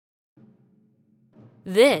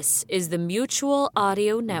This is the Mutual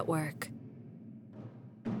Audio Network.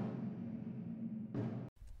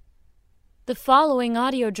 The following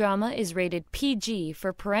audio drama is rated PG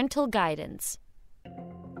for parental guidance.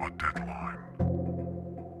 A deadline.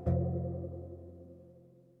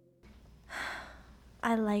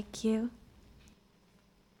 I like you.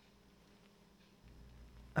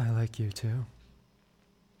 I like you too.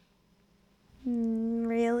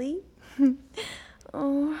 Really?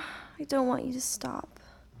 Oh, I don't want you to stop.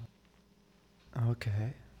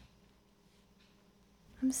 Okay.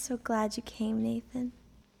 I'm so glad you came, Nathan.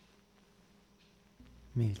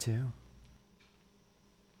 Me too.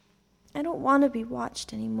 I don't want to be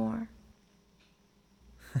watched anymore.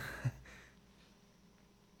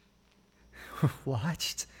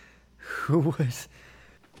 Watched? Who was...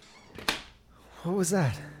 What was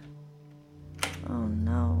that? Oh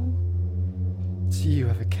no. Do you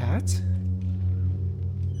have a cat?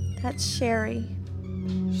 That's Sherry.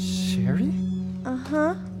 Sherry?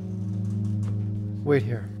 Uh-huh. Wait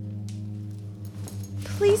here.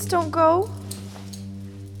 Please don't go.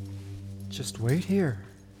 Just wait here.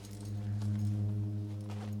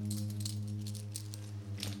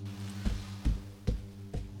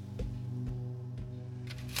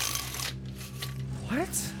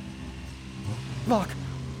 What? Lock!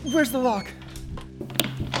 Where's the lock?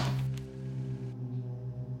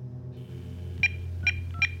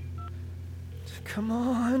 Come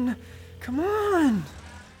on! Come on!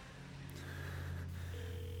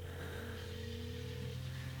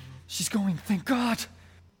 She's going, thank God!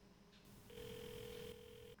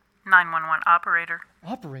 911 operator.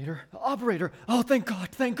 Operator! Oh, thank God,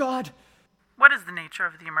 thank God! What is the nature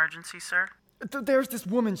of the emergency, sir? There's this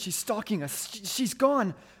woman, she's stalking us. She's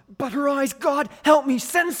gone. But her eyes, God, help me,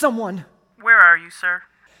 send someone! Where are you, sir?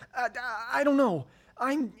 I don't know.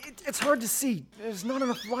 It's hard to see. There's not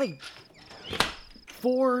enough light.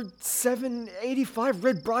 4785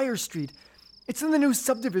 Red Briar Street. It's in the new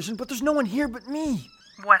subdivision, but there's no one here but me.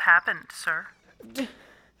 What happened, sir?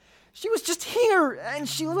 She was just here, and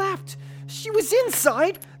she left. She was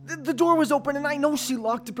inside. The door was open, and I know she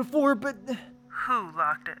locked it before, but... Who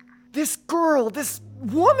locked it? This girl, this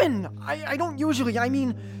woman. I don't usually,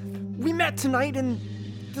 we met tonight, and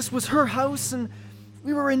this was her house, and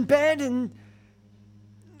we were in bed, and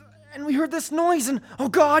we heard this noise, and oh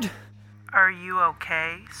God! Are you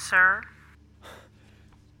okay, sir?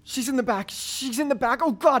 She's in the back.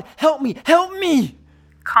 Oh God, help me! Help me!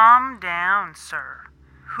 Calm down, sir.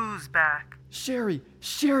 Who's back?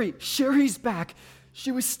 Sherry's back.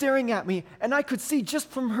 She was staring at me, and I could see just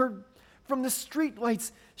from the street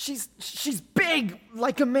lights. She's big,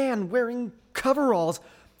 like a man, wearing coveralls.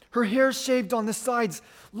 Her hair shaved on the sides,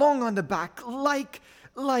 long on the back, like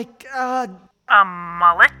A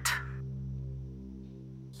mullet?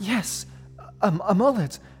 Yes, a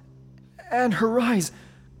mullet. And her eyes,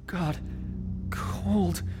 God,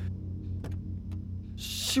 cold.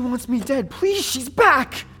 She wants me dead. Please, she's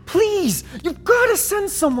back. Please, you've got to send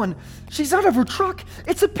someone. She's out of her truck.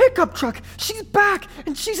 It's a pickup truck. She's back,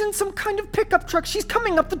 and she's in some kind of pickup truck. She's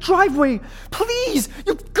coming up the driveway. Please,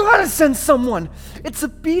 you've got to send someone. It's a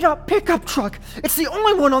beat-up pickup truck. It's the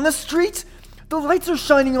only one on the street. The lights are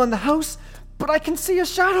shining on the house, but I can see a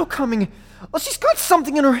shadow coming. Well, she's got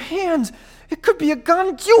something in her hand. It could be a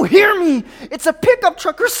gun. Do you hear me? It's a pickup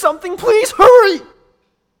truck or something. Please, hurry.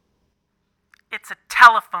 It's a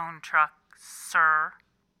telephone truck, sir.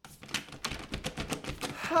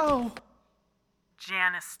 How?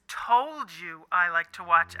 Janice told you I like to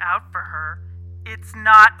watch out for her. It's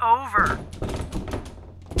not over.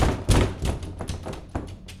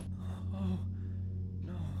 Oh,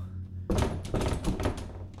 no.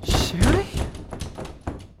 Sherry?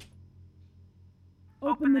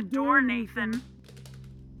 Open the door, Nathan.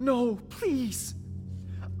 No, please.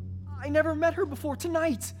 I never met her before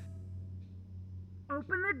tonight.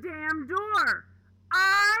 Open the damn door.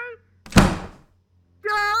 I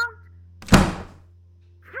don't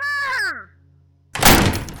care.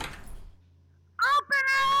 Open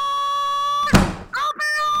it! Open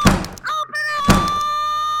it! Open it!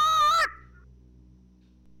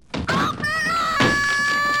 Open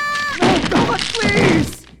it! No, God,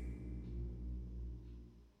 please!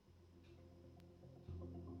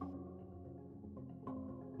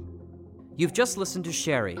 You've just listened to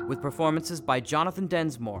Sherry, with performances by Jonathan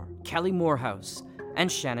Densmore, Kelly Morehouse,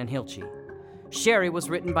 and Shannon Hilchey. Sherry was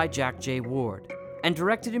written by Jack J. Ward, and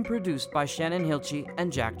directed and produced by Shannon Hilchey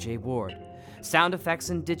and Jack J. Ward. Sound effects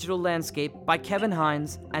and digital landscape by Kevin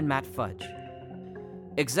Hines and Matt Fudge.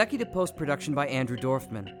 Executive post-production by Andrew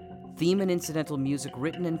Dorfman. Theme and incidental music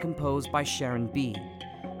written and composed by Sharon B.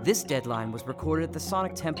 This Deadline was recorded at the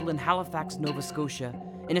Sonic Temple in Halifax, Nova Scotia,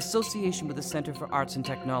 in association with the Centre for Arts and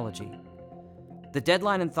Technology. The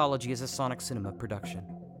Deadline Anthology is a Sonic Cinema production.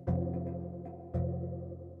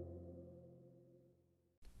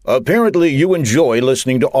 Apparently you enjoy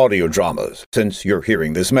listening to audio dramas, since you're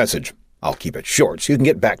hearing this message. I'll keep it short so you can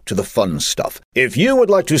get back to the fun stuff. If you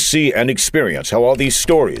would like to see and experience how all these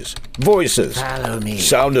stories, voices,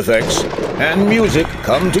 sound effects, and music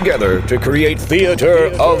come together to create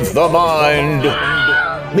theater of the mind,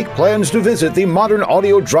 make plans to visit the Modern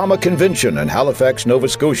Audio Drama Convention in Halifax, Nova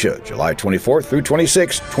Scotia, July 24th through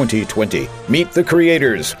 26, 2020. Meet the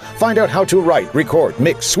creators. Find out how to write, record,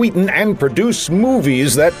 mix, sweeten, and produce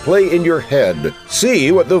movies that play in your head.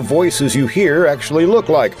 See what the voices you hear actually look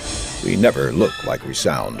like. We never look like we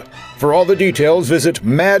sound. For all the details, visit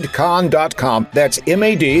madcon.com. That's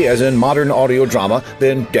M-A-D as in Modern Audio Drama,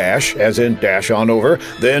 then dash as in dash on over,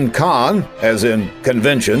 then con as in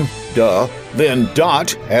convention, duh, then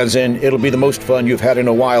dot as in it'll be the most fun you've had in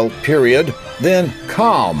a while, period, then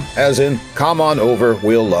com as in come on over,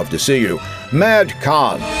 we'll love to see you.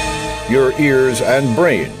 MadCon. Your ears and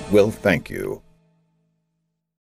brain will thank you.